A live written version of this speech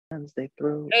Sometimes they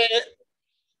throw.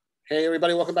 Hey,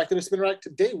 everybody, welcome back to the Spin Rack.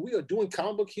 Today we are doing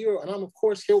Comic Book Hero, and I'm, of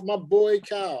course, here with my boy,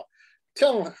 Cal.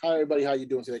 Tell them, how you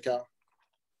doing today, Cal?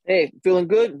 Hey, feeling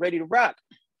good, ready to rock.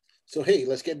 So, hey,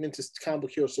 let's get into Comic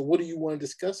Book Hero. So, what do you want to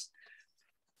discuss?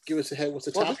 Give us a head. What's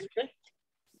the topic today?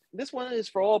 This one is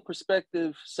for all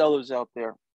prospective sellers out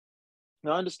there.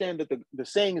 Now, I understand that the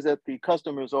saying is that the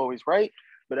customer is always right,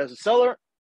 but as a seller,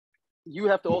 you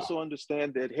have to also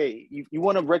understand that, hey, you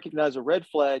want to recognize a red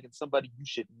flag in somebody you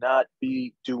should not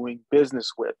be doing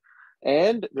business with.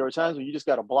 And there are times when you just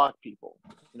got to block people,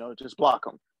 just block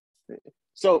them.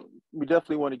 So we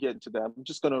definitely want to get into that. I'm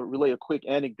just going to relay a quick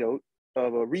anecdote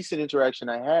of a recent interaction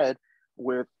I had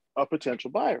with a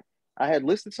potential buyer. I had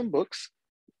listed some books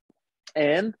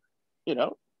and,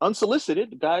 unsolicited,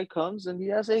 the guy comes and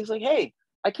he's like, hey,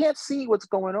 I can't see what's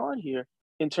going on here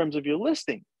in terms of your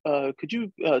listing. Could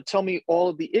you tell me all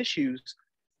of the issues,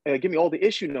 give me all the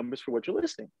issue numbers for what you're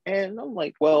listing? And I'm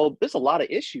like, well, there's a lot of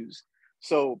issues,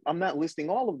 so I'm not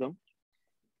listing all of them.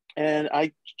 And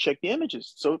I check the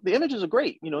images. So the images are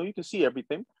great. You can see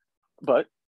everything, but,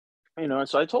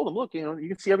 so I told him, look, you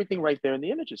can see everything right there in the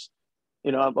images.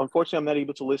 Unfortunately, I'm not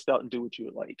able to list out and do what you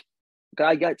would like.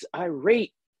 Guy gets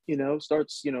irate,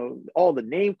 starts, all the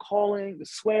name calling, the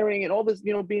swearing, and all this,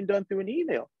 being done through an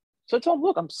email. So I told him,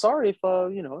 look, I'm sorry if,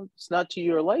 it's not to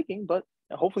your liking, but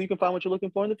hopefully you can find what you're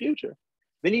looking for in the future.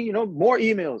 Then he, more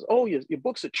emails. Oh, your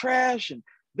books are trash. And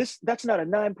that's not a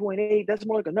 9.8. That's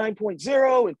more like a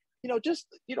 9.0.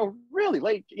 And, really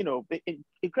like,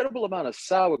 incredible amount of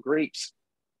sour grapes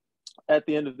at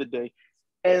the end of the day.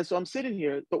 And so I'm sitting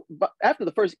here, but after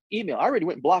the first email, I already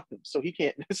went and blocked him. So he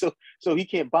can't, so he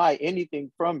can't buy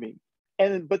anything from me.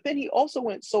 But then he also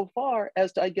went so far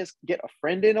as to, I guess, get a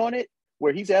friend in on it,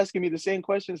 where he's asking me the same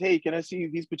questions. Hey, can I see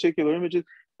these particular images?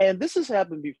 And this has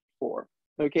happened before.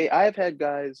 Okay. I have had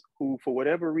guys who, for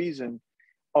whatever reason,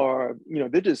 are,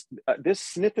 they're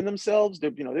sniffing themselves.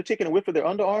 They're taking a whiff of their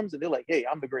underarms and they're like, hey,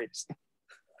 I'm the greatest.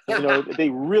 They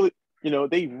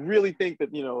really think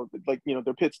that,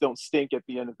 their pits don't stink at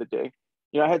the end of the day.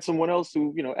 I had someone else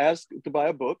who, asked to buy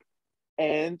a book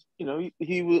and,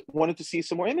 he wanted to see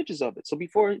some more images of it. So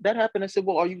before that happened, I said,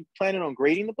 well, are you planning on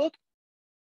grading the book?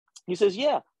 He says,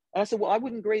 yeah. And I said, well, I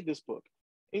wouldn't grade this book.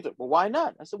 He's like, well, why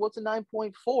not? I said, well, it's a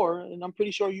 9.4 and I'm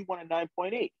pretty sure you want a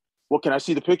 9.8. Well, can I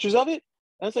see the pictures of it?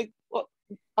 And it's like, well,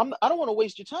 I don't want to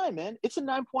waste your time, man. It's a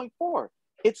 9.4.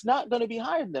 It's not going to be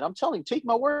higher than that. I'm telling you, take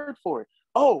my word for it.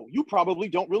 Oh, you probably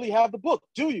don't really have the book,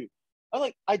 do you? I'm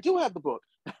like, I do have the book.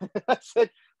 I said,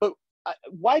 but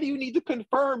why do you need to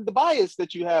confirm the bias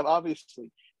that you have,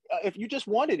 obviously? If you just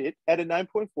wanted it at a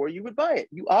 9.4, you would buy it.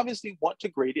 You obviously want to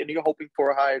grade it and you're hoping for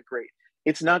a higher grade.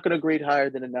 It's not going to grade higher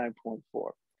than a 9.4.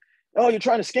 Oh, you're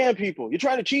trying to scam people. You're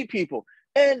trying to cheat people.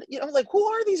 And, I'm like, who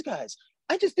are these guys?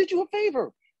 I just did you a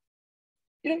favor.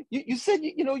 You said,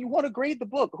 you want to grade the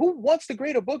book. Who wants to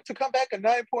grade a book to come back a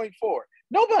 9.4?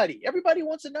 Nobody. Everybody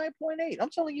wants a 9.8. I'm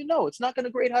telling you, no, it's not going to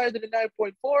grade higher than a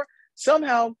 9.4.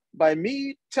 Somehow, by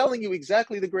me telling you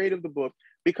exactly the grade of the book,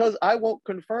 because I won't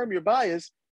confirm your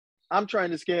bias, I'm trying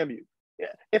to scam you.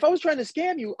 Yeah. If I was trying to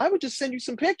scam you, I would just send you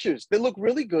some pictures that look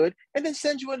really good and then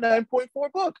send you a 9.4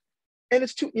 book. And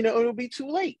it'll be too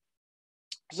late.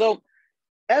 So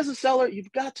as a seller,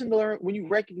 you've got to learn when you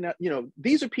recognize,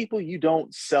 these are people you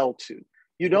don't sell to.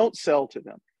 You don't sell to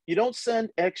them. You don't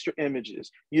send extra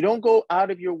images. You don't go out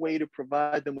of your way to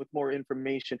provide them with more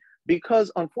information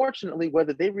because unfortunately,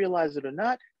 whether they realize it or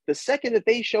not, the second that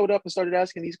they showed up and started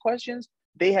asking these questions,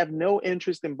 they have no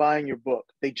interest in buying your book.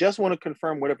 They just want to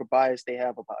confirm whatever bias they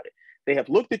have about it. They have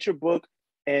looked at your book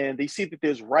and they see that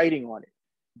there's writing on it.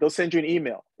 They'll send you an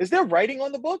email. Is there writing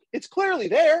on the book? It's clearly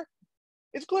there.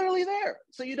 It's clearly there.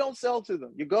 So you don't sell to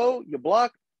them. You go, you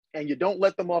block, and you don't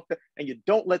let them off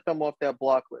that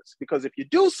block list. Because if you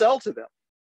do sell to them,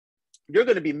 you're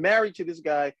going to be married to this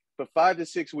guy for 5 to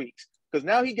 6 weeks. Because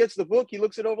now he gets the book, he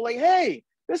looks it over like, hey,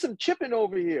 there's some chipping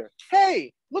over here.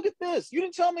 Hey, look at this. You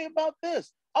didn't tell me about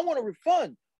this. I want a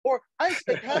refund. Or I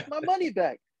expect half my money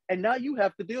back. And now you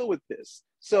have to deal with this.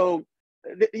 So,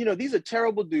 these are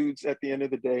terrible dudes at the end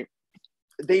of the day.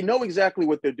 They know exactly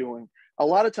what they're doing. A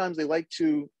lot of times they like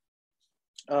to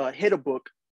hit a book,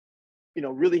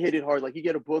 really hit it hard. Like you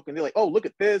get a book and they're like, oh, look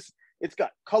at this. It's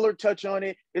got color touch on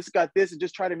it. It's got this, and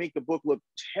just try to make the book look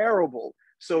terrible.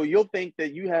 So you'll think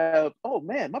that you have, oh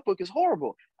man, my book is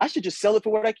horrible. I should just sell it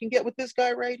for what I can get with this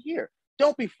guy right here.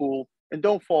 Don't be fooled and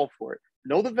don't fall for it.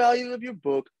 Know the value of your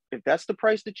book. If that's the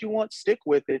price that you want, stick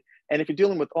with it. And if you're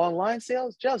dealing with online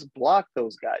sales, just block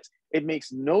those guys. It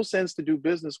makes no sense to do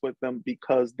business with them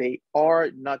because they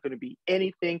are not going to be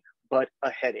anything but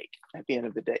a headache at the end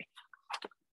of the day.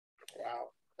 Wow.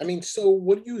 I mean, so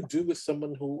what do you do with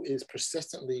someone who is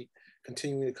persistently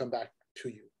continuing to come back to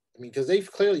you? I mean, because they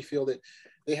clearly feel that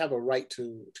they have a right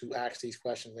to ask these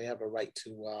questions. They have a right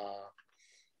to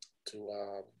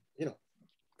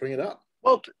bring it up.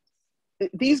 Well,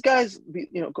 these guys,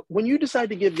 when you decide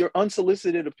to give your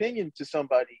unsolicited opinion to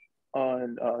somebody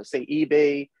on, say,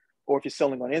 eBay, or if you're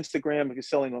selling on Instagram, if you're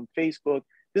selling on Facebook,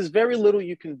 there's very little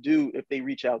you can do if they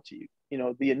reach out to you.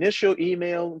 The initial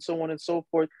email and so on and so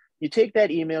forth, you take that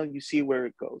email, you see where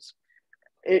it goes.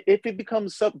 If it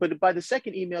becomes but by the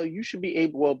second email, you should be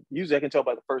able, well, usually I can tell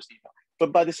by the first email,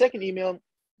 but by the second email,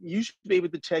 you should be able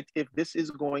to detect if this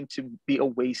is going to be a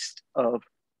waste of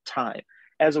time.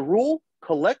 As a rule,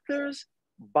 collectors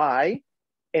buy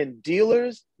and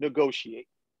dealers negotiate.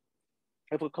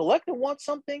 If a collector wants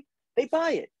something, they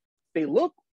buy it. They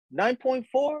look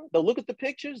 9.4, they'll look at the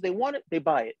pictures, they want it, they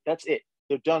buy it. That's it.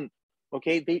 They're done.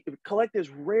 Okay. Collectors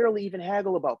rarely even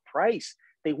haggle about price.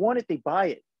 They want it, they buy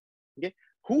it. Okay.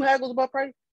 Who haggles about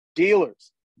price?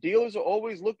 Dealers. Dealers are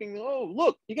always looking, oh,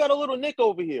 look, you got a little nick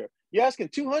over here. You're asking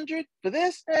 200 for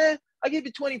this? I'll give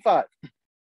you 25.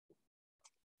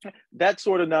 That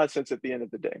sort of nonsense at the end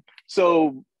of the day.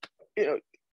 So,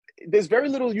 there's very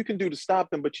little you can do to stop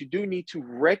them, but you do need to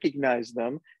recognize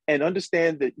them and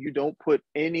understand that you don't put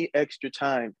any extra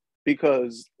time.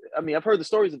 Because, I mean, I've heard the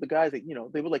stories of the guys that,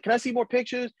 they were like, can I see more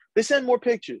pictures? They send more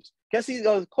pictures. Can I see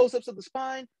close-ups of the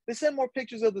spine? They send more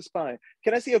pictures of the spine.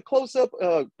 Can I see a close-up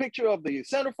picture of the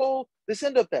centerfold? They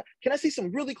send up that. Can I see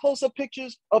some really close-up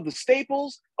pictures of the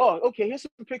staples? Oh, okay, here's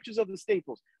some pictures of the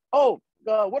staples. Oh,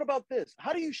 what about this?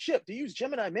 How do you ship? Do you use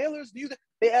Gemini mailers?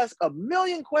 They ask a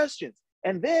million questions.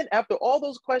 And then after all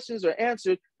those questions are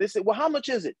answered, they say, well, how much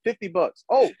is it? $50.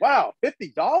 Oh, wow,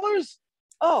 $50?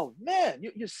 Oh, man,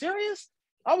 you're serious?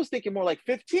 I was thinking more like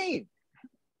 15.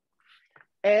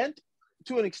 And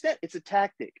to an extent, it's a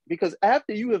tactic, because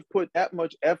after you have put that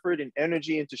much effort and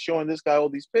energy into showing this guy all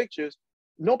these pictures,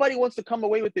 nobody wants to come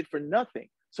away with it for nothing.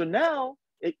 So now,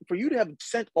 for you to have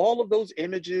sent all of those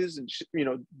images and,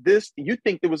 you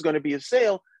think there was going to be a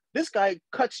sale, this guy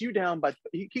cuts you down by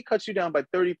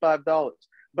 $35.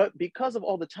 But because of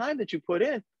all the time that you put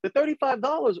in, the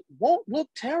 $35 won't look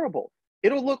terrible.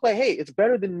 It'll look like, hey, it's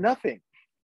better than nothing.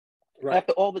 Right.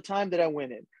 After all the time that I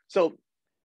went in. So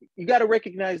you got to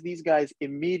recognize these guys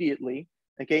immediately,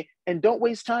 okay? And don't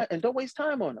waste time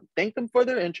on them. Thank them for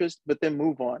their interest, but then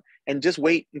move on and just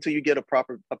wait until you get a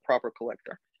proper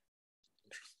collector.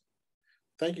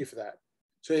 Thank you for that.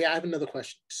 So yeah, I have another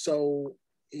question. So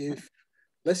if,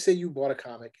 let's say you bought a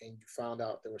comic and you found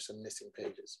out there were some missing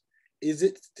pages,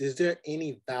 is there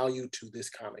any value to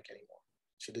this comic anymore?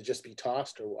 Should it just be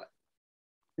tossed or what?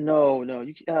 No.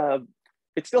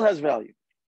 It still has value.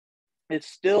 It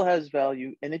still has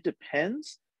value, and it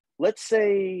depends. Let's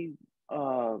say,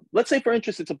 for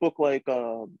instance, it's a book like,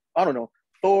 I don't know,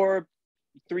 Thor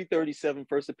 337,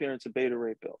 first appearance of Beta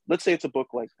Ray Bill. Let's say it's a book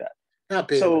like that. Not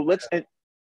big. So let's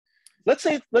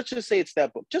just say it's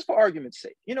that book, just for argument's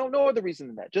sake. No other reason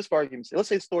than that, just for argument's sake. Let's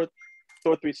say it's Thor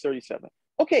 337.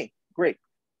 Okay, great.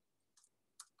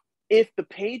 If the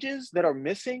pages that are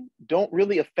missing don't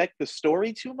really affect the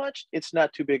story too much, it's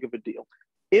not too big of a deal.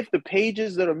 If the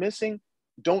pages that are missing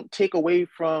don't take away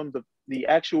from the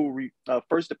actual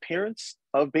first appearance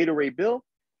of Beta Ray Bill,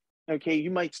 okay,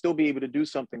 you might still be able to do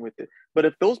something with it. But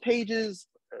if those pages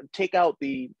take out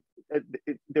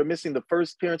they're missing the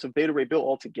first appearance of Beta Ray Bill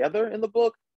altogether in the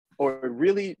book, or it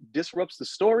really disrupts the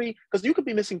story, because you could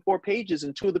be missing 4 pages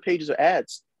and 2 of the pages are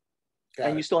ads.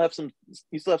 And you still have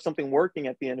something working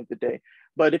at the end of the day.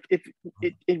 But if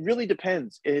it really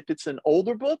depends. If it's an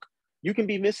older book, you can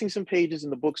be missing some pages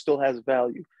and the book still has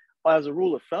value. As a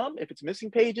rule of thumb, if it's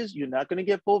missing pages, you're not going to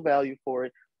get full value for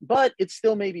it, but it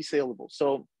still may be saleable.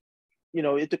 So,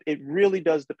 it really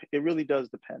does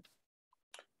depend.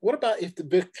 What about if the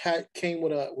book came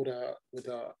with a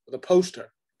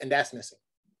poster and that's missing?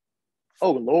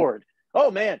 Oh Lord! Oh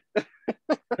man!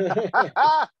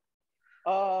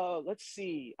 Let's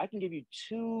see. I can give you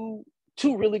two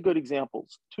really good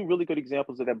examples. Two really good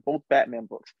examples of that, both Batman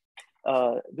books.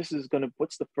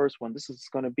 What's the first one? This is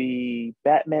gonna be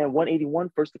Batman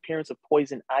 181, first appearance of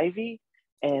Poison Ivy,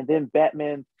 and then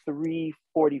Batman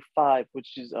 345,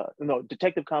 which is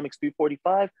Detective Comics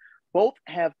 345. Both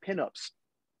have pinups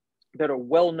that are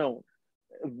well-known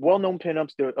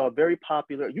pinups. They're very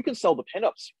popular. You can sell the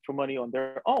pinups for money on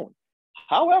their own.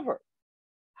 However,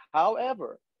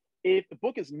 if the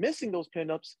book is missing those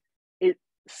pinups, it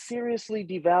seriously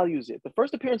devalues it. The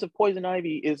first appearance of Poison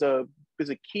Ivy is a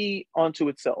key onto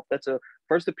itself. That's a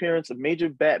first appearance of major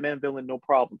Batman villain, no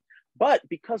problem. But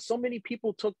because so many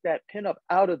people took that pinup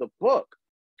out of the book,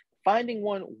 finding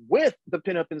one with the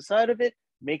pinup inside of it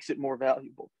makes it more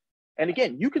valuable. And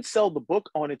again, you could sell the book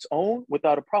on its own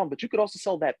without a problem, but you could also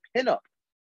sell that pinup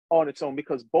on its own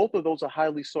because both of those are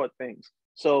highly sought things.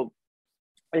 So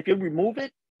if you remove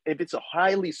it, if it's a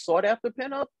highly sought after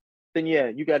pinup, then yeah,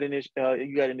 you got an issue.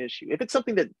 You got an issue. If it's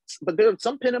something that, but there are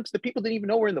some pinups that people didn't even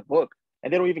know were in the book,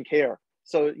 and they don't even care.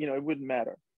 So it wouldn't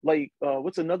matter. Like,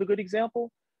 what's another good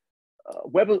example?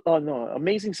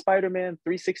 Amazing Spider-Man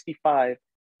 365.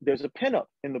 There's a pinup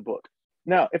in the book.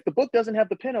 Now, if the book doesn't have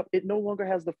the pinup, it no longer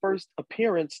has the first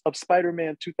appearance of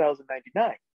Spider-Man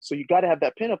 2099. So you got to have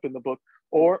that pinup in the book,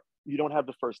 or you don't have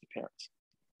the first appearance.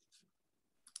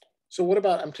 So what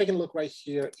about, I'm taking a look right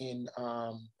here in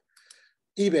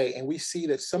eBay, and we see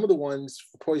that some of the ones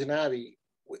for Poison Ivy,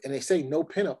 and they say no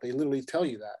pinup, they literally tell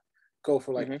you that, go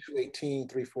for like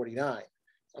 $218, $349.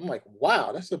 I'm like,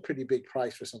 wow, that's a pretty big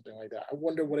price for something like that. I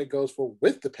wonder what it goes for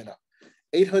with the pinup.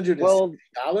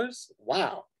 $860?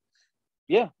 Wow.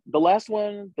 Yeah, the last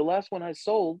one I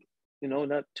sold,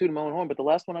 not tooting my own horn, but the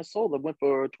last one I sold, I went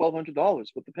for $1,200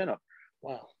 with the pinup.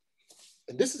 Wow.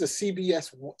 And this is a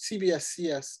CBS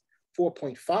CS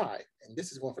 4.5, and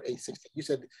this is going for $860. You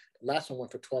said the last one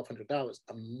went for $1,200.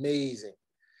 Amazing.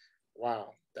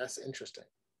 Wow, that's interesting.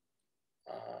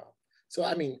 So,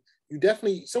 I mean, you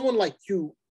definitely, someone like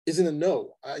you is in the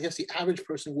know. I guess the average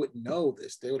person wouldn't know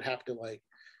this. They would have to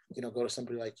go to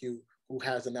somebody like you who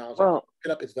has the knowledge. Well,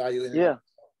 pick up its value in yeah.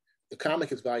 The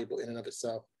comic is valuable in and of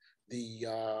itself. The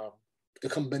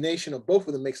combination of both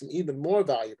of them makes them even more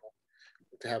valuable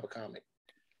to have a comic.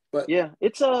 But yeah,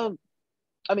 it's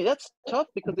that's tough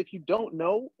because if you don't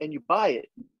know and you buy it,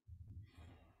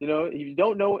 if you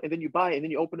don't know and then you buy it and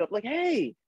then you open up like,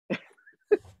 hey,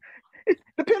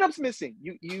 the pinup's missing.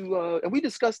 And we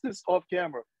discussed this off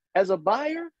camera. As a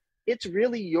buyer, it's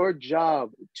really your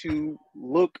job to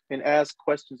look and ask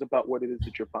questions about what it is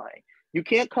that you're buying. You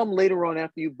can't come later on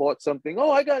after you bought something.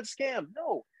 Oh, I got scammed.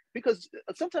 No, because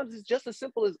sometimes it's just as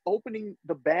simple as opening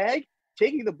the bag,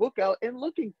 taking the book out, and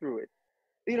looking through it.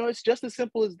 It's just as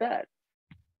simple as that.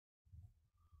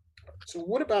 So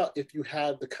what about if you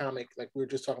have the comic, like we were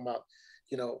just talking about,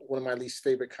 one of my least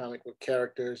favorite comic book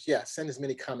characters. Yeah, send as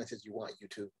many comments as you want,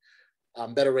 YouTube.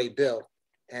 Better Ray Bill.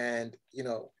 And,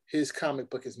 his comic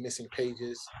book is missing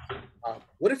pages.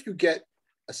 What if you get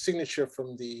a signature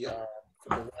from the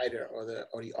writer or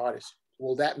the artist?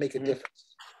 Will that make a difference?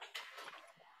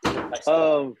 It's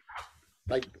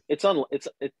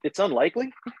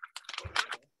unlikely.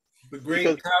 The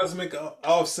great cosmic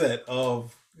offset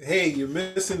of, hey, you're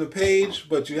missing a page,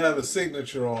 but you have a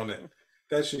signature on it.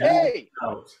 That should be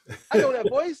out. I know that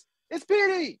voice. It's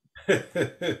Petey. What's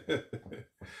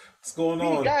going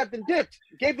Petey on? Gabbed and dipped.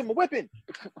 Gave them a whipping.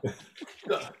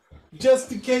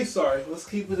 Just in case, sorry. Let's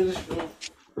keep it in the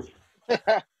show.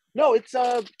 No, it's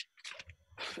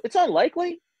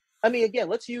unlikely. I mean, again,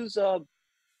 let's use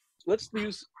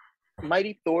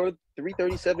Mighty Thor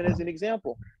 337 as an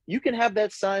example. You can have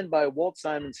that signed by Walt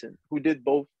Simonson, who did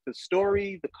both the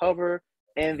story, the cover,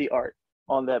 and the art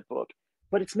on that book.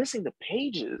 But it's missing the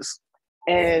pages,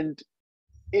 and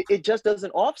it just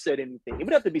doesn't offset anything. It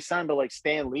would have to be signed by like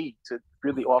Stan Lee to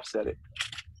really offset it.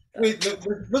 Wait,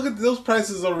 look at those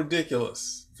prices are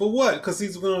ridiculous. For what? Because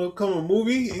he's going to come a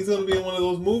movie? He's going to be in one of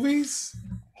those movies?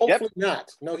 Hopefully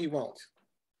not. No, he won't.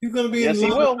 He's going to be in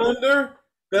Love and Thunder?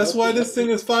 That's why this thing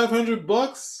is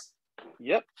 $500?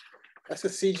 Yep. That's a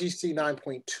CGC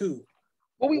 9.2.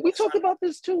 Well, we talked about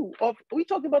this too. Off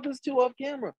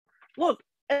camera. Look,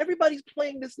 everybody's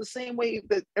playing this the same way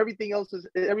that everything else has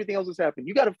happened.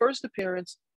 You got a first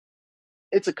appearance.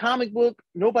 It's a comic book.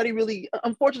 Nobody really,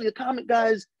 unfortunately, the comic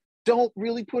guys don't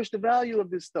really push the value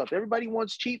of this stuff. Everybody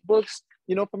wants cheap books,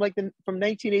 from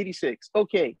 1986.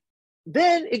 Okay.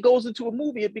 Then it goes into a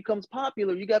movie. It becomes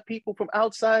popular. You got people from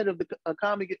outside of the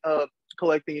comic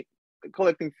collecting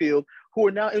field who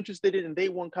are now interested in, and they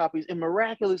want copies. And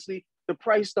miraculously, the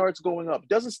price starts going up. It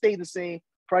doesn't stay the same.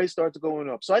 Price starts going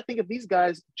up. So I think if these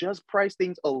guys just price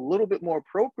things a little bit more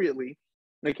appropriately,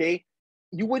 okay,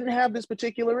 you wouldn't have this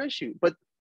particular issue. But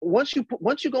once you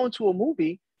go into a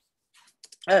movie,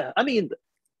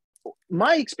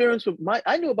 my experience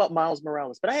I knew about Miles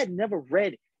Morales, but I had never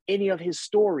read any of his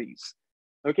stories.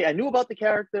 Okay, I knew about the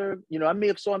character. I may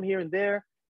have saw him here and there.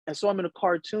 I saw him in a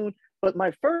cartoon, but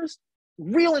my first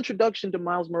real introduction to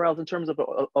Miles Morales in terms of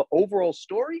an overall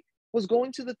story was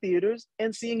going to the theaters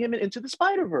and seeing him in Into the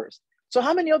Spider-Verse. So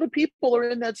how many other people are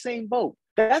in that same boat?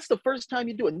 That's the first time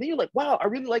you do it. And then you're like, wow, I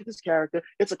really like this character.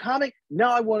 It's a comic.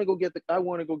 Now I want to go get the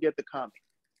comic.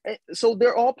 And so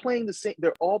they're all playing the same.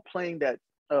 They're all playing the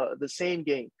same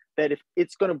game. That if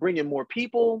it's going to bring in more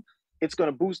people, It's going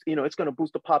to boost, it's going to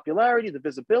boost the popularity, the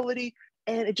visibility,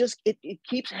 and it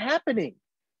keeps happening.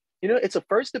 It's a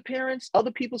first appearance.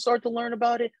 Other people start to learn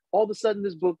about it. All of a sudden,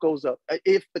 this book goes up.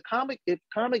 If comic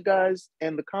guys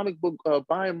and the comic book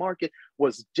buying market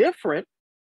was different,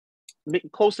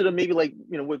 closer to maybe like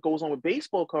what goes on with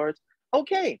baseball cards,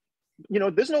 okay.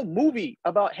 There's no movie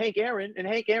about Hank Aaron, and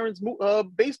Hank Aaron's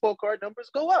baseball card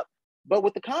numbers go up. But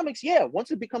with the comics, yeah,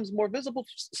 once it becomes more visible,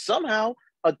 somehow,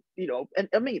 and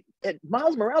I mean,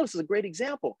 Miles Morales is a great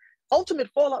example. Ultimate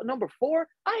Fallout #4,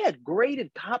 I had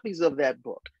graded copies of that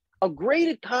book. A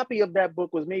graded copy of that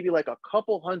book was maybe like a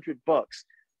couple $100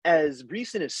 as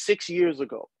recent as 6 years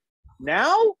ago.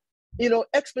 Now,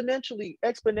 exponentially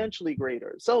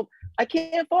greater. So I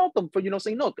can't fault them for,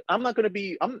 saying, no, I'm not going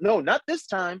to not this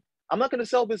time. I'm not going to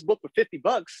sell this book for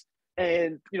 $50.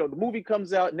 And, the movie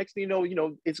comes out, next thing you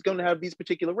know, it's going to have these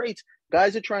particular rates.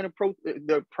 Guys are trying to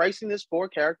they're pricing this for a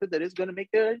character that is going to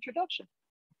make their introduction.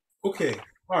 Okay.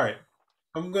 All right.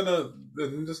 I'm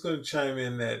just going to chime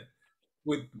in that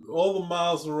with all the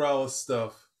Miles Morales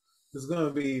stuff, there's going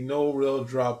to be no real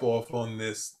drop off on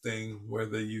this thing,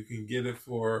 whether you can get it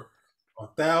for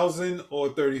 $1,000 or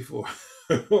 $34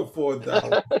 for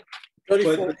 $1.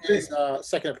 34 is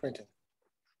second printing.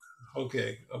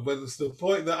 Okay, but it's the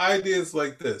point. The idea is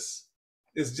like this.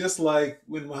 It's just like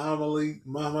when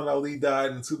Muhammad Ali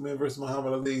died in Superman vs.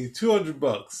 Muhammad Ali,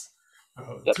 $200.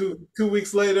 Yep. Two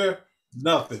weeks later,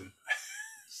 nothing.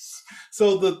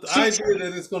 So the idea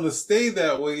that it's going to stay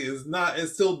that way is not.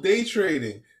 It's still day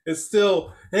trading. It's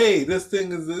still, hey, this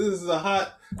is a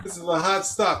hot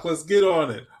stock. Let's get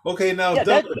on it. Okay, now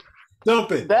dump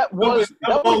it.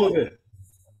 All of it.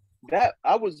 That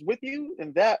I was with you,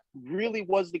 and that really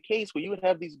was the case where you would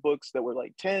have these books that were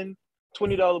like $10,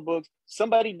 $20 books.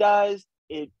 Somebody dies,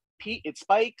 it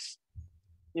spikes.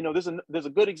 There's a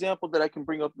good example that I can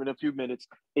bring up in a few minutes.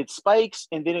 It spikes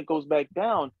and then it goes back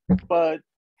down. But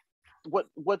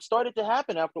what started to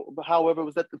happen after, however,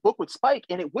 was that the book would spike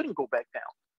and it wouldn't go back down.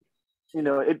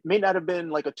 It may not have been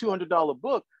like a $200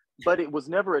 book, but it was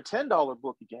never a $10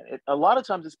 book again. A lot of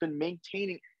times it's been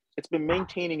maintaining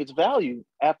its value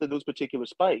after those particular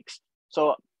spikes.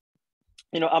 So,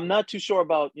 I'm not too sure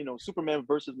about, Superman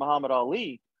versus Muhammad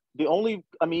Ali.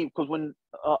 Because when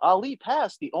Ali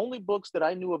passed, the only books that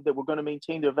I knew of that were going to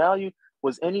maintain their value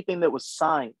was anything that was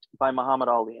signed by Muhammad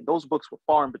Ali. And those books were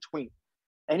far in between.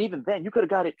 And even then, you could have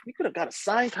got a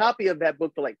signed copy of that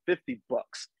book for like $50.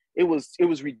 It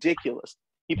was ridiculous.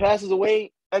 He passes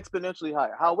away, exponentially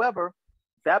higher. However,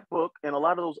 that book and a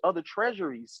lot of those other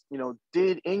treasuries,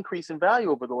 did increase in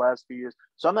value over the last few years.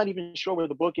 So I'm not even sure where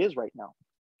the book is right now.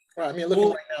 Right. I mean, looking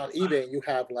right now on eBay, you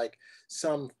have like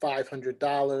some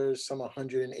 $500, some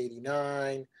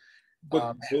 $189,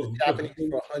 Japanese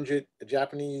for $100, the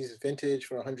Japanese vintage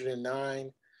for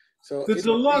 $109. So the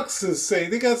deluxe is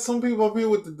saying they got some people up here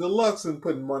with the deluxe and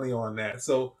putting money on that.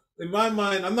 So in my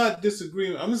mind, I'm not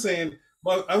disagreeing. I'm saying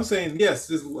yes.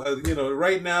 This,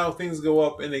 right now things go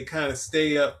up and they kind of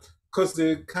stay up because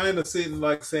they're kind of sitting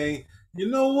like saying, you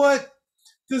know what,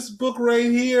 this book right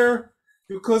here,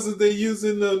 because they're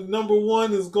using the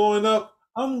 #1 is going up.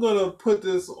 I'm gonna put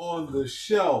this on the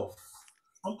shelf.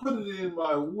 I'm putting it in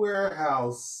my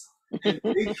warehouse. And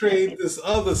they trade this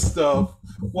other stuff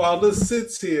while this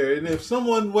sits here. And if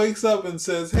someone wakes up and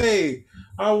says, hey,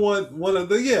 I want one of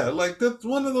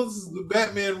one of those the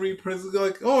Batman reprints,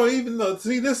 like, oh, even though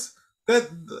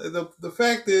the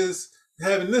fact is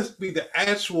having this be the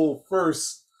actual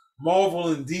first Marvel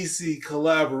and DC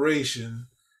collaboration,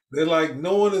 they're like,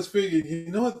 no one has figured,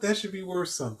 you know what, that should be worth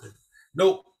something.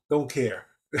 Nope, don't care.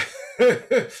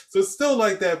 So it's still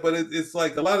like that, but it's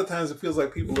like a lot of times it feels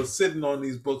like people are sitting on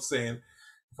these books saying,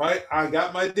 if I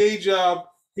got my day job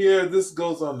here, this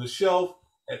goes on the shelf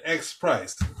at X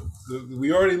price.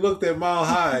 We already looked at Mile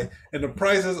High, and the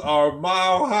prices are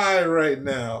mile high right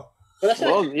now. What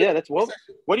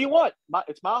do you want?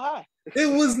 It's Mile High.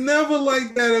 It was never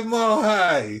like that at Mile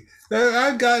High.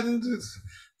 I've gotten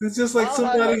it's just like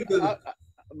somebody.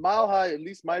 Mile High, at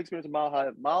least my experience with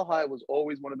Mile High was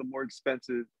always one of the more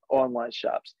expensive online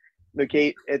shops.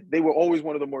 Okay, they were always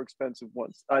one of the more expensive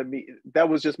ones. I mean, that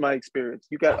was just my experience.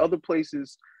 You got other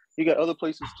places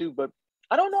too, but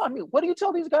I don't know. I mean, what do you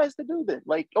tell these guys to do then?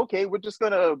 Like, okay, we're just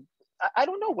gonna, I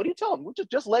don't know. What do you tell them? We'll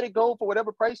just let it go for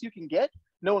whatever price you can get,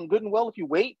 knowing good and well if you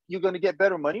wait, you're gonna get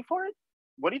better money for it.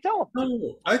 What do you tell them?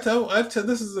 No, I tell.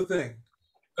 This is the thing.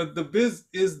 The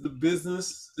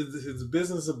business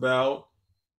is about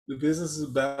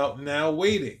now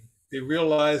waiting. They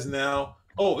realize now,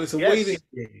 it's a waiting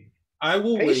game. I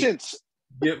will wait,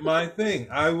 get my thing.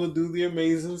 I will do the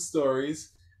amazing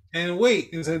stories and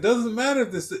wait. And so it doesn't matter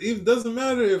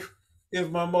if if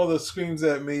my mother screams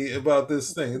at me about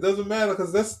this thing. It doesn't matter,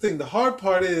 because that's the thing. The hard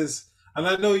part is, and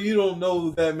I know you don't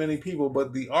know that many people,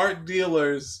 but the art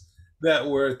dealers that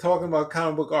were talking about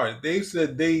comic book art, they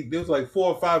said there was like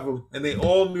 4 or 5 of them, and they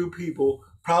all knew people,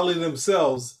 probably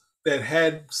themselves, that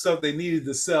had stuff they needed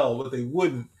to sell, but they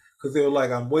wouldn't, because they were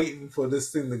like, I'm waiting for this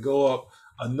thing to go up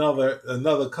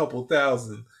another couple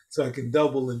thousand so I can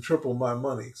double and triple my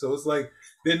money. So it's like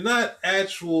they're not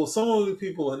actual, some of the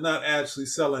people are not actually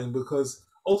selling, because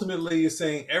ultimately you're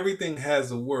saying everything has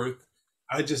a worth.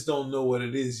 I just don't know what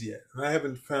it is yet. And I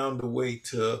haven't found a way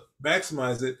to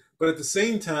maximize it. But at the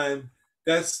same time,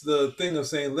 that's the thing of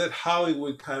saying, let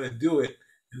Hollywood kind of do it,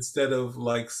 instead of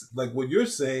like what you're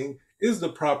saying is the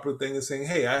proper thing, is saying,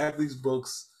 hey, I have these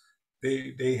books.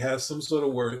 They have some sort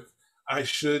of worth. I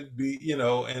should be,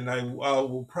 and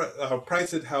I'll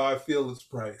price it how I feel it's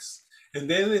priced. And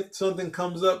then if something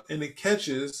comes up and it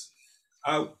catches,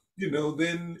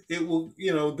 then it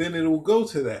will go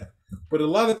to that. But a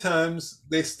lot of times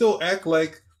they still act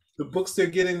like the books they're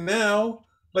getting now,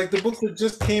 like the books that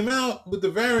just came out with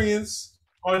the variants,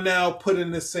 are now put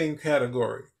in the same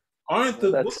category. Aren't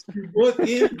the books you put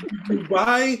in, you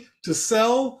buy to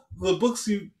sell, the books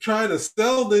you try to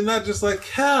sell, they're not just like,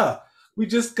 we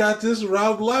just got this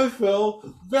Rob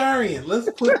Liefeld variant. Let's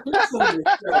put this on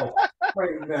the shelf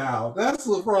right now. That's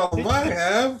the problem I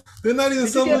have. They're not even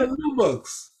selling the new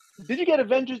books. Did you get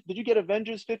Avengers? Did you get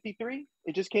Avengers 53?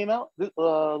 It just came out. This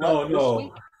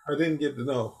week? I didn't get to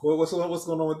know. What's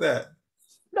going on with that?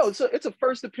 No, it's a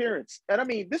first appearance,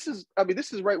 and this is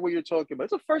right what you're talking about.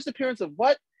 It's a first appearance of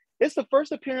what? It's the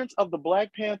first appearance of the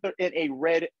Black Panther in a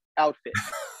red outfit.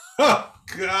 Oh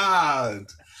God!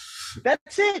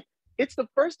 That's it. It's the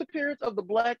first appearance of the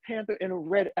Black Panther in a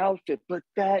red outfit, but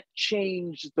that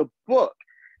changed the book.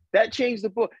 That changed the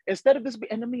book. Instead of this,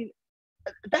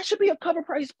 that should be a cover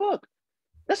price book.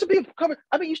 That should be a cover.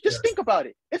 You just think about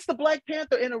it. It's the Black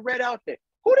Panther in a red outfit.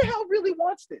 Who the hell really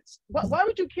wants this? Why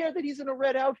would you care that he's in a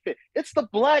red outfit? It's the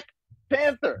Black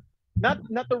Panther, not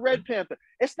the Red Panther.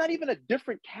 It's not even a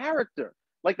different character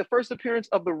like the first appearance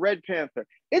of the Red Panther.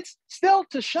 It's still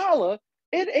T'Challa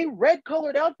in a red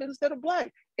colored outfit instead of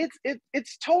black.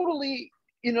 It's totally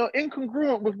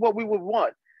incongruent with what we would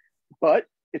want, but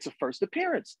it's a first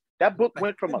appearance. That book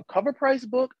went from a cover price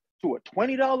book to a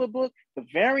 $20 book. The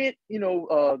variant,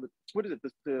 what is it?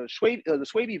 The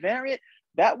Schwabe variant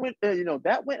that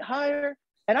went higher.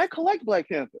 And I collect Black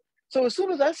Panther, so as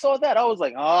soon as I saw that, I was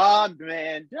like,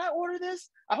 man, did I order this?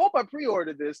 I hope I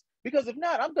pre-ordered this, because if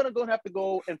not, I'm gonna have to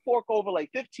go and fork over like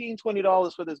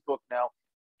 $15-20 for this book now.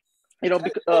 For those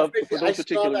I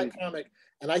saw that comic,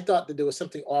 and I thought that there was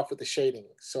something off with the shading.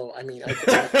 So I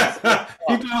thought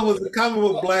it was the comic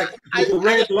book black with the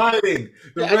red lighting.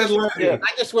 Red lighting. Yeah.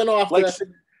 I just went off. I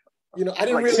didn't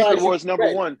realize Secret Wars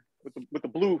 #1 with the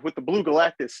blue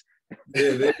Galactus.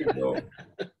 Yeah, there you go.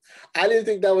 I didn't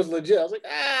think that was legit. I was like,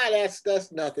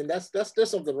 that's nothing. There's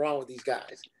something wrong with these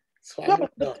guys. So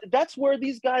that's where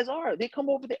these guys are. They come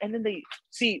over there, and then they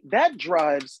see that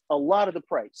drives a lot of the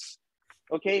price.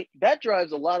 Okay, that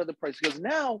drives a lot of the price, because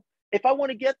now if I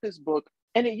want to get this book,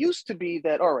 and it used to be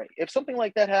that, all right, if something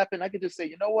like that happened, I could just say,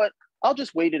 you know what, I'll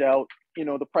just wait it out.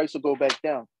 The price will go back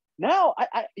down. Now,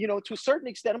 I to a certain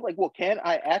extent, I'm like, well, can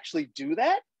I actually do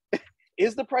that?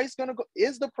 Is the price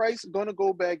gonna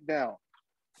go back down?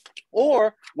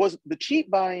 Or was the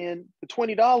cheap buy-in the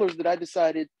 $20 that I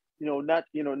decided, not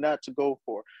to go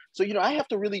for? So, I have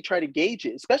to really try to gauge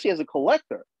it, especially as a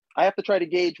collector. I have to try to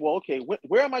gauge, well, okay,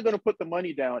 where am I going to put the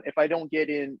money down if I don't get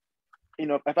in,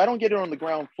 if I don't get it on the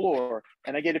ground floor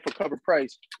and I get it for cover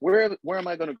price, where am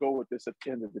I going to go with this at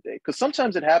the end of the day? Because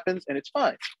sometimes it happens and it's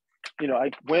fine.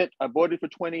 I bought it for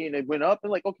 20 and it went up, and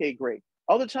like, okay, great.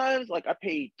 Other times, like, I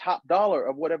paid top dollar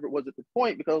of whatever it was at the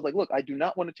point, because I was like, look, I do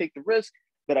not want to take the risk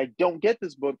that I don't get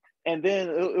this book. And then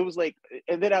it was like,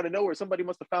 and then out of nowhere, somebody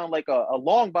must have found like a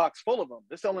long box full of them.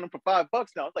 They're selling them for $5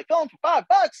 now. It's like, sell them for $5.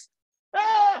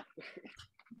 Ah!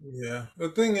 Yeah,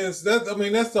 the thing is that's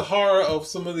the horror of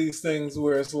some of these things,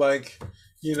 where it's like,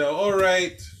 all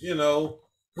right,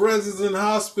 Perez is in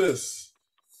hospice.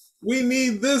 We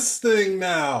need this thing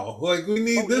now. Like, we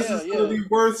need this is going to be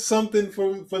worth something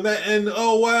from that. And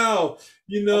oh wow,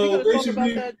 they should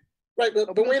be that? Right,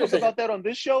 but wait a second. About that on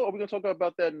this show, or are we going to talk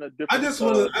about that in a different? I just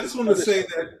want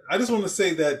to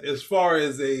say that as far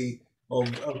as a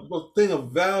thing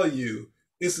of value.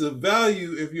 It's a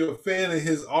value if you're a fan of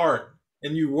his art,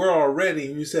 and you were already,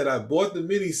 and you said, I bought the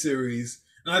miniseries,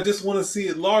 and I just want to see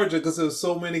it larger because there's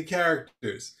so many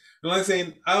characters. And I'm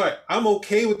saying, all right, I'm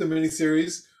okay with the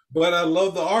miniseries, but I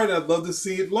love the art. I'd love to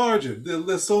see it larger.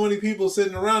 There's so many people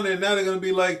sitting around there, and now they're going to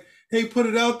be like, hey, put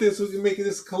it out there so we can make it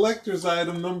this collector's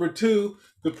item number 2.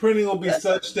 The printing will be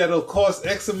such that it'll cost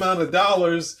X amount of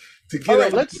dollars to get. All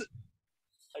right, let's.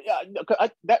 Yeah,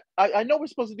 I know we're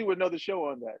supposed to do another show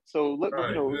on that. So let Right.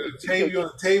 you know. You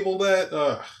on the table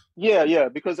that. Yeah,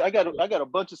 because I got a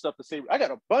bunch of stuff to say. I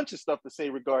got a bunch of stuff to say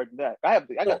regarding that. I got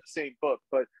the same book,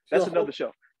 but that's another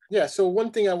show. Yeah. So one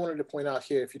thing I wanted to point out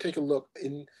here, if you take a look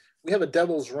we have a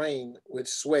Devil's Reign with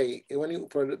Sway.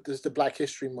 This is the Black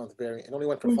History Month variant. It only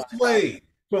went for $5. Sway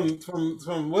from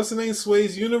what's the name?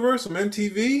 Sway's Universe from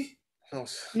MTV. No,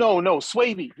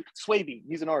 Swaby.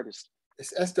 He's an artist.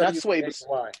 It's SWAY.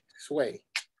 Sway.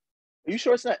 Are you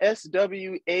sure it's not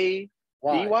SWADY?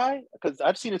 Because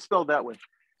I've seen it spelled that way.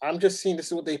 I'm just seeing this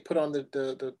is what they put on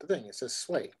the thing. It says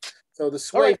Sway. So the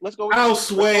Sway. All right, let's go. How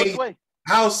Sway?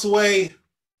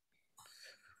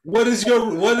 What is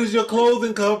your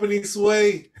clothing company,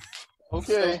 Sway?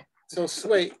 Okay. So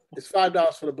Sway is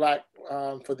 $5 for the black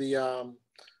for the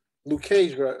Luke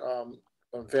Cage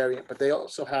variant, but they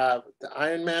also have the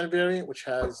Iron Man variant, which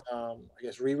has I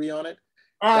guess Riri on it.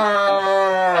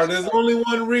 There's only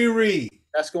one Riri.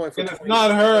 That's going for. And it's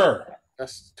not her.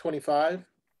 That's $25.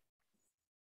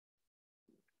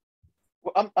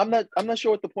 Well, I'm not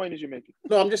sure what the point is you're making.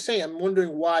 No, I'm just saying. I'm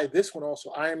wondering why this one also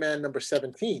Iron Man number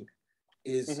 17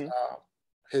 is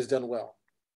has done well.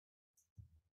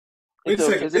 Wait a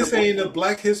second. This ain't a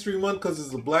Black History Month because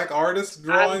it's a black artist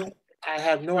drawing. I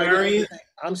have no idea.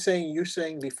 I'm saying you're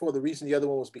saying before the reason the other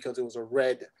one was because it was a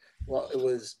red. Well, it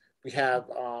was. We have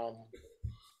a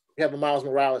Miles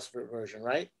Morales version,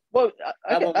 right? Well,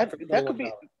 that could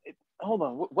be. Hold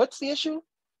on. What's the issue?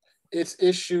 It's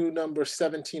issue number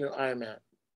 17 of Iron Man.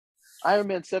 Iron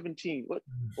Man 17. What?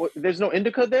 There's no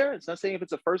indica there? It's not saying if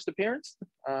it's a first appearance?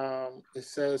 It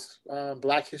says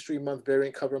Black History Month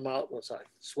variant cover them out. Well, sorry.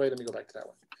 Sway, let me go back to that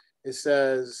one. It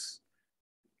says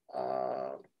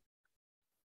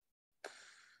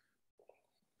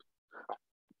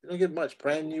you don't get much.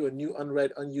 Brand new, a new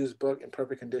unread, unused book in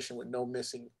perfect condition with no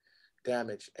missing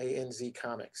damage. ANZ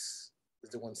Comics is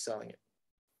the one selling it.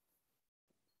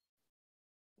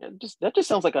 That just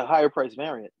sounds like a higher price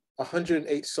variant.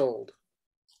 108 sold.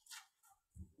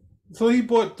 So he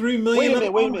bought 3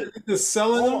 million. Wait a minute. Just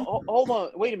selling them. Hold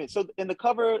on. Wait a minute. So in the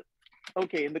cover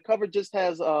just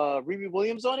has Riri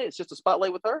Williams on it. It's just a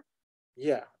spotlight with her.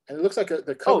 Yeah, and it looks like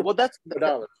the cover. Oh well, that's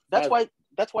why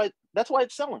it's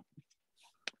selling.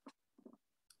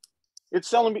 It's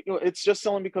selling. It's just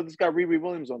selling because it's got Riri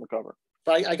Williams on the cover.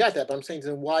 But I got that. But I'm saying,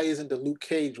 then why isn't the Luke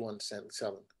Cage one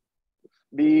selling?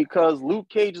 Because Luke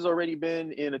Cage has already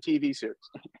been in a TV series.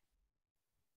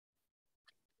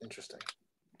 Interesting.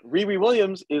 Riri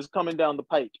Williams is coming down the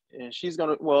pike, and she's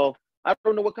gonna. Well, I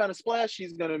don't know what kind of splash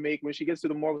she's gonna make when she gets to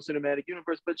the Marvel Cinematic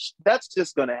Universe, but that's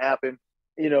just gonna happen.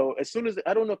 You know, as soon as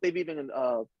I don't know if they've even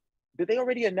did they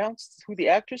already announce who the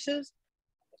actress is?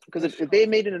 Because if they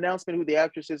made an announcement who the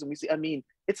actress is, and we see, I mean,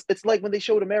 it's like when they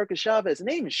showed America Chavez, and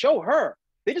they didn't even show her.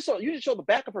 They just show the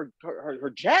back of her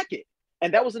jacket.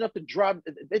 And that was enough to drop.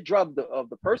 They dropped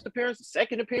the first appearance, the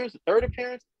second appearance, the third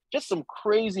appearance. Just some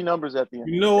crazy numbers at the end.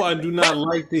 You know, I do not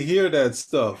like to hear that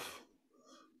stuff.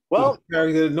 Well, the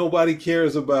character that nobody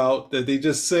cares about, that they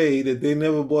just say that they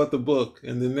never bought the book,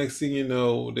 and the next thing you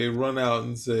know, they run out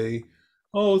and say,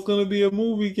 "Oh, it's going to be a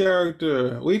movie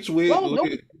character." Who's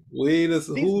the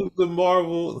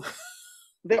Marvel?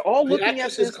 They're all looking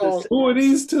at this. Who are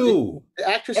these two? The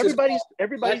actress.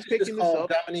 Everybody's picking this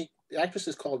up. The actress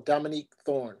is called Dominique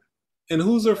Thorne. And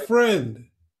who's her friend?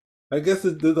 I guess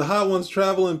the hot ones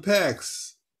travel in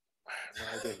packs. I have no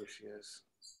idea who she is.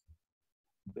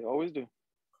 They always do.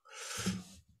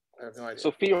 I have no idea.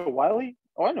 Sophia Wiley?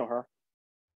 Oh, I know her.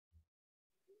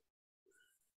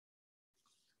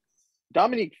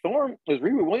 Dominique Thorne is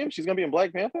Riri Williams. She's gonna be in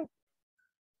Black Panther.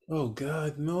 Oh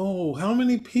God, no! How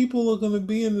many people are gonna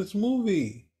be in this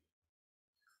movie?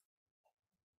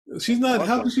 She's not.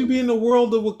 How can she be in the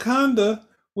world of Wakanda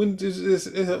when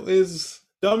is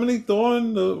Dominique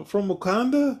Thorne from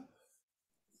Wakanda?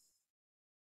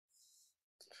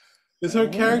 Is her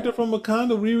character from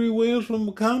Wakanda? Riri Williams from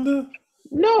Wakanda?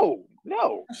 No,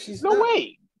 she's no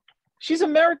way. She's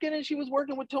American and she was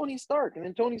working with Tony Stark, and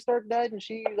then Tony Stark died and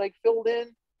she like filled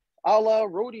in, a la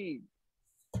Rhodey,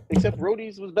 except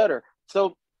Rhodey's was better.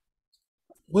 So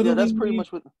that's pretty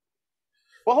much what.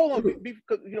 Well, hold on,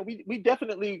 because we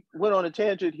definitely went on a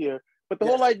tangent here. But the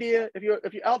whole idea, if you're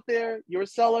out there, you're a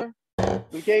seller,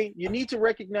 okay, you need to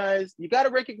recognize, you got to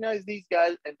recognize these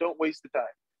guys and don't waste the time,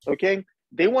 okay?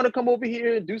 They want to come over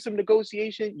here and do some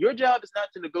negotiation. Your job is not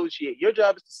to negotiate. Your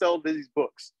job is to sell these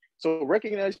books. So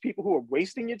recognize people who are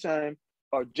wasting your time,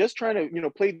 are just trying to,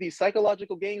 play these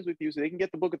psychological games with you so they can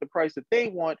get the book at the price that they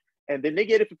want. and then they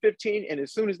get it for 15, and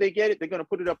as soon as they get it, they're going to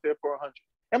put it up there for 100.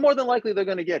 And more than likely, they're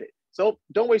going to get it. So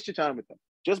don't waste your time with them.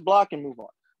 Just block and move on.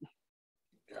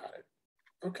 Got it.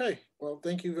 Okay. Well,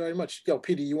 thank you very much. Yo,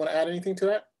 Petey, you want to add anything to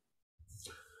that?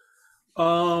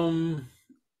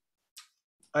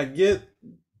 I get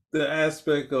the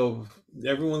aspect of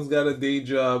everyone's got a day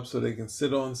job so they can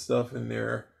sit on stuff in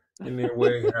their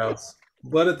warehouse.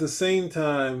 But at the same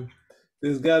time,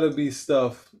 there's got to be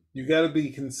stuff. You got to be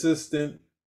consistent.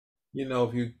 You know,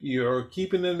 if you're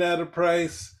keeping it at a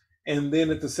price, and then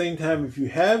at the same time, if you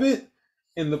have it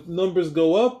and the numbers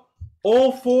go up,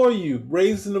 all for you,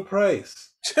 raising the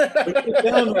price.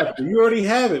 Down after. You already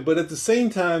have it. But at the same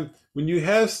time, when you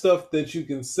have stuff that you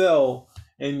can sell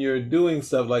and you're doing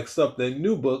stuff that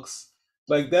new books,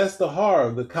 like that's the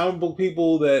horror. The comic book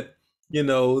people that, you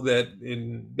know, that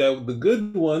the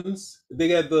good ones, they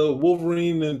got the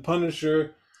Wolverine and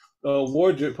Punisher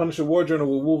War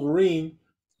Journal with Wolverine.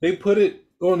 They put it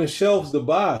on the shelves to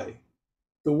buy.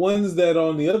 The ones that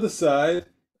on the other side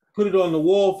put it on the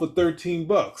wall for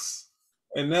 $13.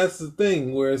 And that's the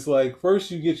thing where it's like, first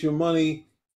you get your money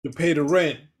to pay the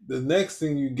rent. The next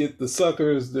thing you get the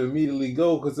suckers to immediately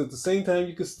go, because at the same time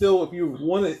you can still, if you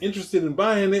interested in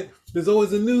buying it, there's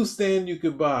always a newsstand you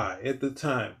could buy at the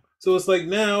time. So it's like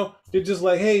now they're just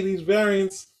like, hey, these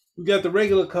variants, we got the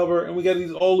regular cover and we got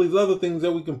all these other things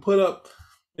that we can put up.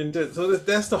 And so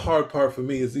that's the hard part for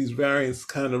me, is these variants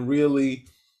kind of really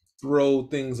throw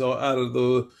things out of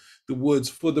the woods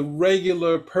for the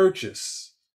regular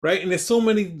purchase, right? And there's so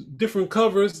many different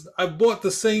covers. I bought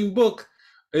the same book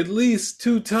at least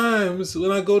 2 times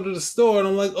when I go to the store, and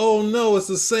I'm like, oh no, it's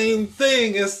the same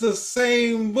thing. It's the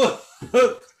same book.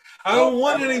 I don't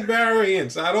want any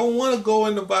variants. I don't want to go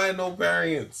in to buy no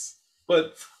variants.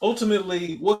 But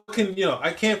ultimately,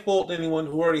 I can't fault anyone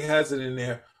who already has it in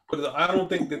there. But I don't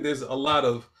think that there's a lot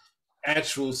of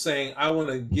actual saying, I want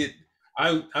to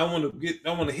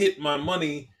hit my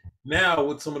money now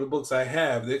with some of the books I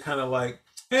have. They're kind of like,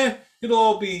 it'll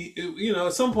all be,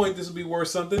 at some point this will be worth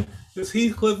something. This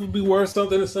Heathcliff will be worth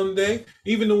something someday.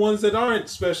 Even the ones that aren't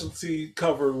specialty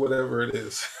covered, whatever it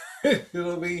is.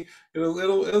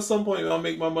 it'll at some point I'll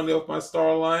make my money off my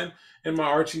Star line and my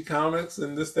Archie comics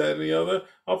and this, that, and the other.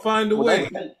 I'll find a way.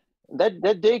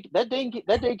 That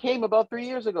day came about 3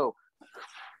 years ago.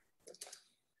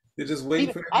 They're just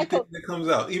waiting for everything that comes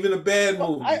out, even a bad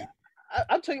movie.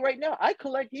 I'll tell you right now, I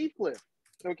collect Heathcliff.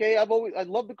 Okay, I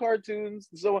love the cartoons.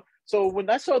 So when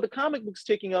I saw the comic books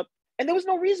ticking up, and there was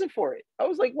no reason for it, I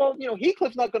was like, well,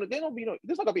 Heathcliff's not gonna. There's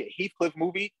not gonna be a Heathcliff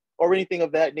movie or anything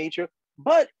of that nature.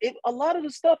 But a lot of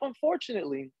the stuff,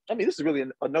 unfortunately, I mean, this is really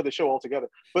another show altogether.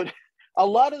 But a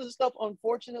lot of the stuff,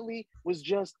 unfortunately, was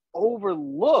just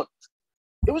overlooked.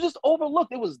 It was just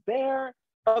overlooked. It was there.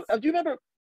 Do you remember?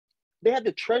 They had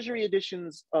the Treasury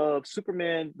editions of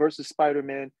Superman versus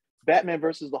Spider-Man, Batman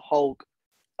versus the Hulk,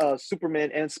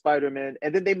 Superman and Spider-Man,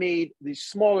 and then they made these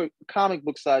smaller comic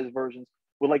book size versions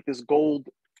with like this gold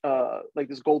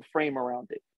frame around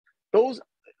it.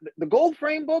 The gold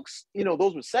frame books,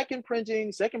 those were second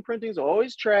printings. Second printings are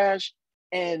always trash,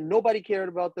 and nobody cared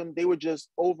about them. They were just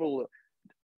overlooked.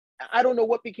 I don't know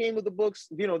what became of the books.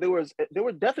 There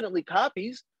were definitely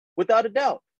copies, without a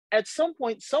doubt. At some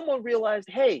point, someone realized,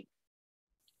 hey,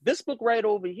 this book right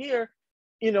over here,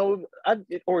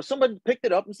 or somebody picked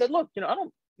it up and said, look, I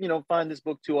don't, find this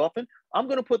book too often. I'm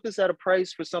going to put this at a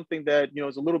price for something that,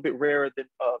 is a little bit rarer than,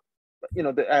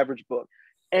 the average book.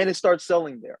 And it starts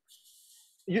selling there.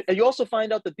 You also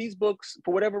find out that these books,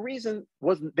 for whatever reason,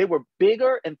 they were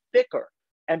bigger and thicker.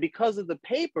 And because of the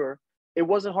paper, it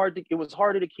was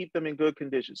harder to keep them in good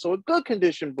condition. So a good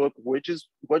condition book, which is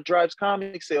what drives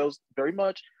comic sales very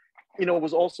much,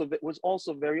 was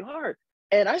also very hard.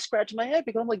 And I scratched my head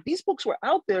because I'm like, these books were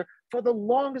out there for the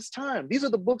longest time. These are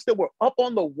the books that were up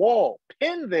on the wall,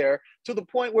 pinned there, to the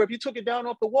point where if you took it down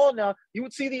off the wall now, you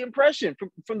would see the impression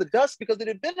from the dust because it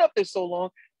had been up there so long,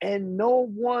 and no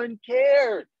one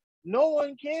cared. No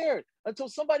one cared until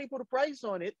somebody put a price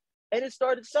on it and it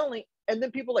started selling. And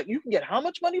then people like, you can get how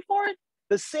much money for it?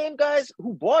 The same guys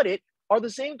who bought it are the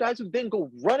same guys who then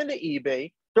go running to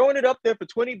eBay, throwing it up there for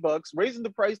 $20, raising the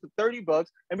price to $30,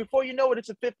 and before you know it, it's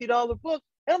a $50 book.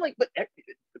 And I'm like, but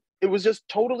it was a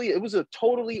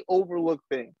totally overlooked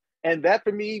thing. And that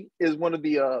for me is one of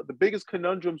the biggest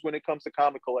conundrums when it comes to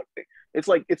comic collecting. It's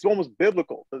like, it's almost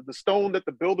biblical. The stone that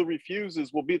the builder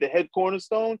refuses will be the head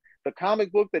cornerstone. The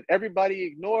comic book that everybody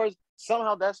ignores,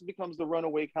 somehow that becomes the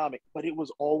runaway comic, but it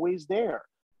was always there.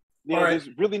 There's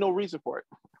really no reason for it.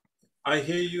 I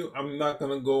hear you. I'm not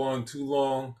going to go on too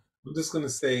long. I'm just going to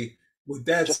say, with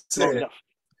that said,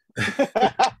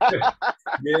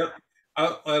 yeah,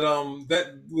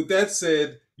 That with that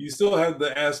said, you still have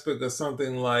the aspect of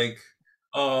something like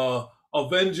uh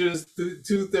Avengers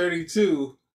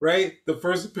 232, right? The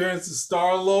first appearance of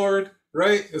Star Lord,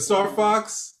 right? Star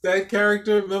Fox, that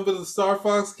character. Remember the Star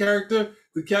Fox character?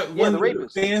 Yeah, One the of the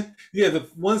rapist. fans, yeah, the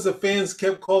ones the fans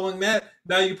kept calling that.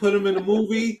 Now you put him in a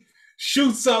movie,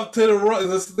 shoots up to the right.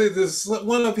 There's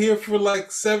one up here for like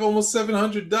almost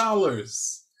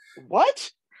 $700.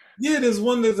 What? Yeah, there's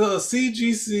one that's a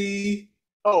CGC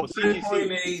Oh,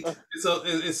 CGC. 9.8.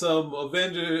 It's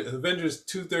Avengers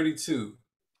 232.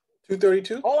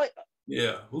 232. All I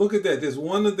Yeah, look at that. There's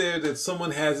one there that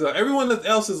someone has. Everyone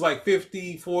else is like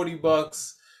 50,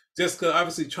 $40. Just 'cause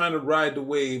obviously trying to ride the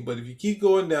wave. But if you keep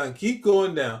going down, keep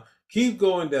going down, keep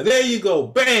going down. There you go.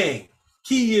 Bang!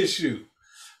 Key issue.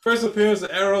 First appearance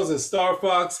of Arrows and Star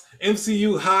Fox.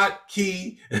 MCU hot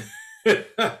key.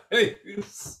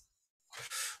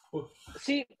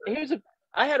 see.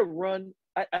 I had a run.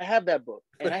 I have that book,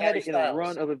 and I had Harry it in a Styles.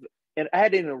 run of, and I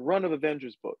had it in a run of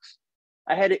Avengers books.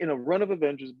 I had it in a run of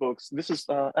Avengers books. This is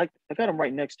I got them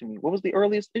right next to me. What was the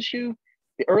earliest issue?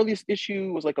 The earliest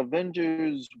issue was like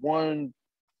Avengers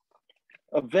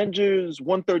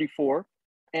 134,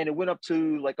 and it went up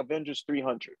to like Avengers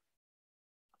 300.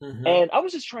 Mhm. And I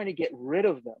was just trying to get rid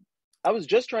of them. I was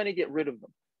just trying to get rid of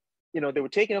them. You know, they were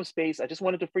taking up space. I just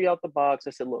wanted to free out the box.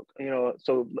 I said, look, you know,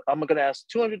 so I'm going to ask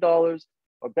 $200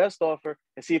 or best offer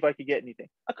and see if I could get anything.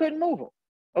 I couldn't move them.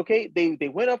 Okay, they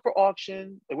went up for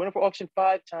auction. They went up for auction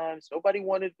 5 times. Nobody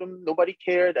wanted them. Nobody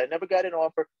cared. I never got an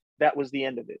offer. That was the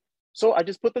end of it. So I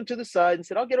just put them to the side and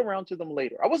said, I'll get around to them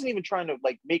later. I wasn't even trying to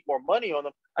like make more money on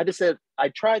them. I just said, I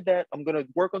tried that. I'm going to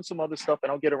work on some other stuff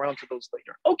and I'll get around to those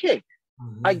later. Okay.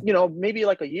 Mhm. You know, maybe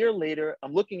like a year later,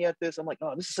 I'm looking at this. I'm like,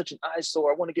 oh, this is such an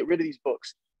eyesore. I want to get rid of these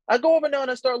books. I go over now and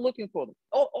I start looking for them.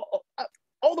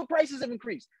 All the prices have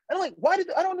increased. And I'm like,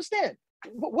 I don't understand.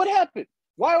 What happened?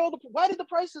 Why did the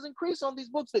prices increase on these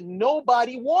books that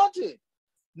nobody wanted?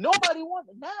 Nobody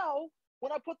wanted. Now,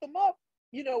 when I put them up,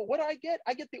 you know what I get?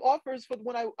 I get the offers for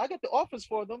I get the offers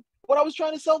for them. What I was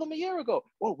trying to sell them a year ago.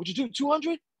 Well, would you do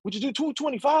 200? Would you do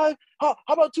 225? How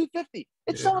about 250?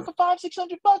 It's selling Yeah. for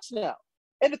 $500-600 now.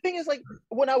 And the thing is, like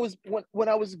when I was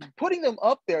putting them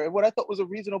up there, what I thought was a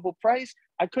reasonable price,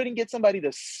 I couldn't get somebody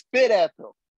to spit at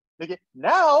them. Okay,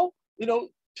 now you know,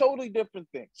 totally different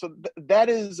thing. So that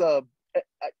is I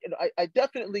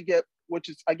definitely get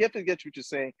I definitely get what you're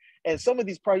saying. And some of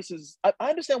these prices, I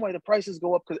understand why the prices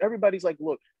go up because everybody's like,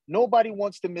 look, nobody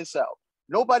wants to miss out.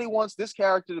 Nobody wants this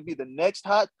character to be the next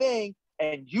hot thing,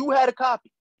 and you had a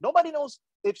copy. Nobody knows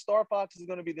if Star Fox is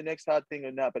going to be the next hot thing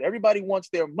or not, but everybody wants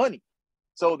their money.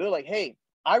 So they're like, hey,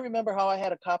 I remember how I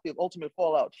had a copy of Ultimate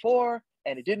Fallout 4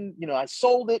 and it didn't, you know, I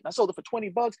sold it for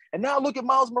 $20. And now look at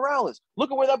Miles Morales.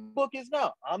 Look at where that book is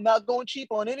now. I'm not going cheap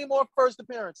on any more first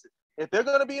appearances. If they're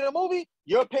going to be in a movie,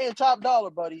 you're paying top dollar,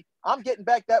 buddy. I'm getting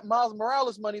back that Miles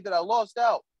Morales money that I lost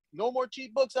out. No more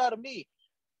cheap books out of me.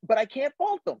 But I can't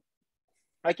fault them.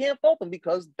 I can't fault them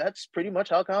because that's pretty much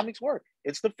how comics work.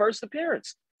 It's the first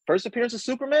appearance. First appearance of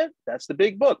Superman, that's the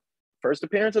big book. First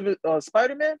appearance of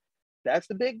Spider-Man, that's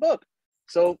the big book.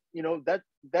 So, you know, that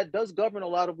does govern a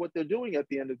lot of what they're doing at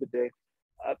the end of the day.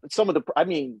 I look at some of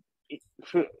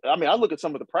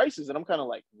the prices and I'm kind of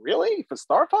like, really? For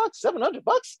Star Fox, $700?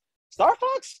 Star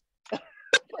Fox? Like,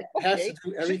 okay. Has to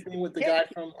do everything with the guy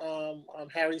from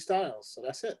Harry Styles. So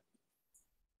that's it.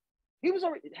 He was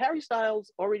already Harry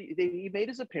Styles already. He made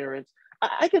his appearance.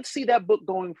 I could see that book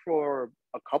going for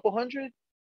a couple hundred,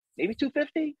 maybe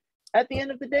 250 at the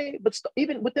end of the day. But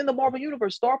even within the Marvel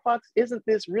universe, Star Fox isn't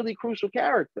this really crucial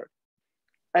character.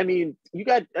 I mean, you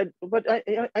got,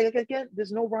 again,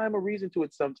 there's no rhyme or reason to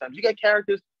it sometimes. You got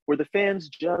characters where the fans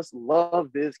just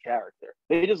love this character.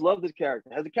 They just love this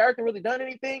character. Has the character really done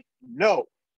anything? No.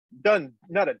 Done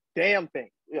not a damn thing.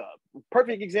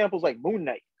 Perfect examples like Moon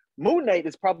Knight. Moon Knight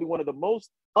is probably one of the most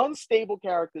unstable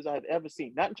characters I have ever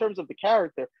seen. Not in terms of the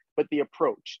character, but the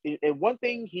approach. And one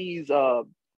thing, he's an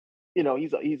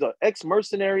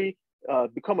ex-mercenary,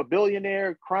 become a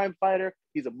billionaire, crime fighter.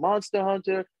 He's a monster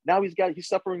hunter. Now he's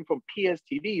suffering from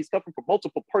PSTD. He's suffering from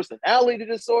multiple personality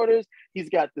disorders. He's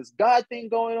got this God thing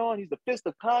going on. He's the Fist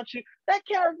of Khonshu. That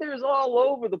character is all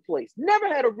over the place. Never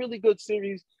had a really good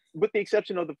series, with the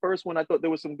exception of the first one. I thought there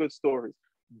were some good stories,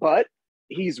 but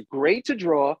he's great to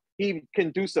draw. He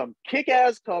can do some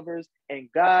kick-ass covers, and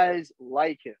guys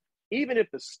like him. Even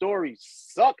if the stories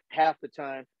suck half the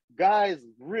time, guys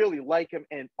really like him,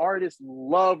 and artists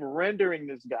love rendering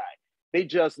this guy.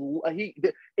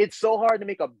 It's so hard to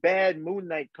make a bad Moon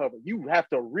Knight cover. You have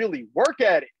to really work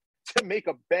at it to make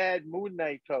a bad Moon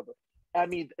Knight cover. I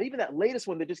mean, even that latest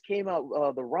one that just came out,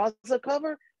 the Raza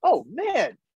cover. Oh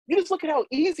man, you just look at how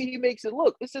easy he makes it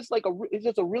look. It's just like it's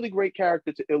just a really great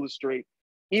character to illustrate.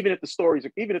 Even if the stories,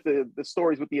 even if the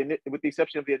stories, with the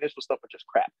exception of the initial stuff, are just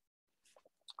crap.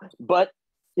 But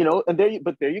there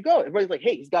you go. Everybody's like,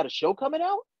 hey, he's got a show coming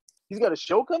out. He's got a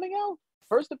show coming out.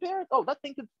 First appearance. Oh, that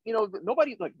thing could,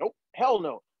 nobody's like, nope, hell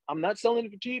no. I'm not selling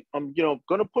it for cheap. I'm,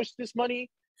 gonna push this money.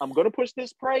 I'm gonna push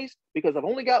this price because I've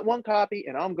only got one copy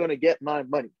and I'm gonna get my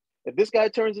money. If this guy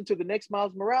turns into the next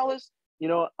Miles Morales,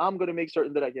 I'm gonna make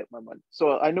certain that I get my money.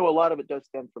 So I know a lot of it does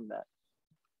stem from that.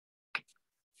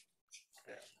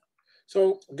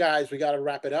 So guys, we got to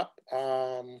wrap it up.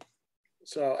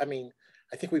 So I mean,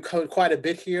 I think we've covered quite a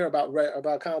bit here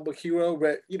about Comic Book Hero.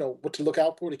 What to look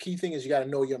out for. The key thing is you got to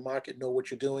know your market, know what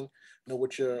you're doing, know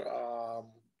what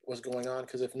what's going on.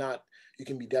 Because if not, you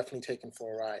can be definitely taken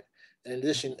for a ride. And in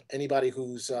addition, anybody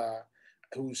who's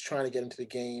trying to get into the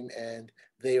game and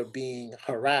they are being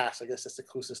harassed, I guess that's the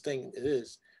closest thing it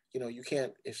is. You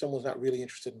can't, if someone's not really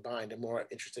interested in buying, they're more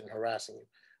interested in harassing you.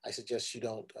 I suggest you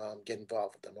don't get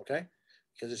involved with them, okay?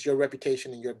 Because it's your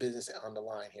reputation and your business on the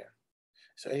line here.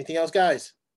 So anything else,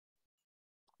 guys?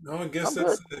 No, I guess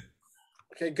that's it.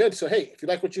 Okay, good. So, hey, if you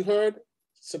like what you heard,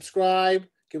 subscribe,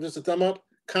 give us a thumb up,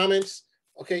 comments.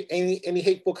 Okay, any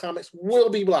hateful comments will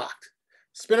be blocked.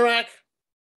 Spinnerack.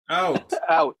 Out.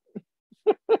 Out.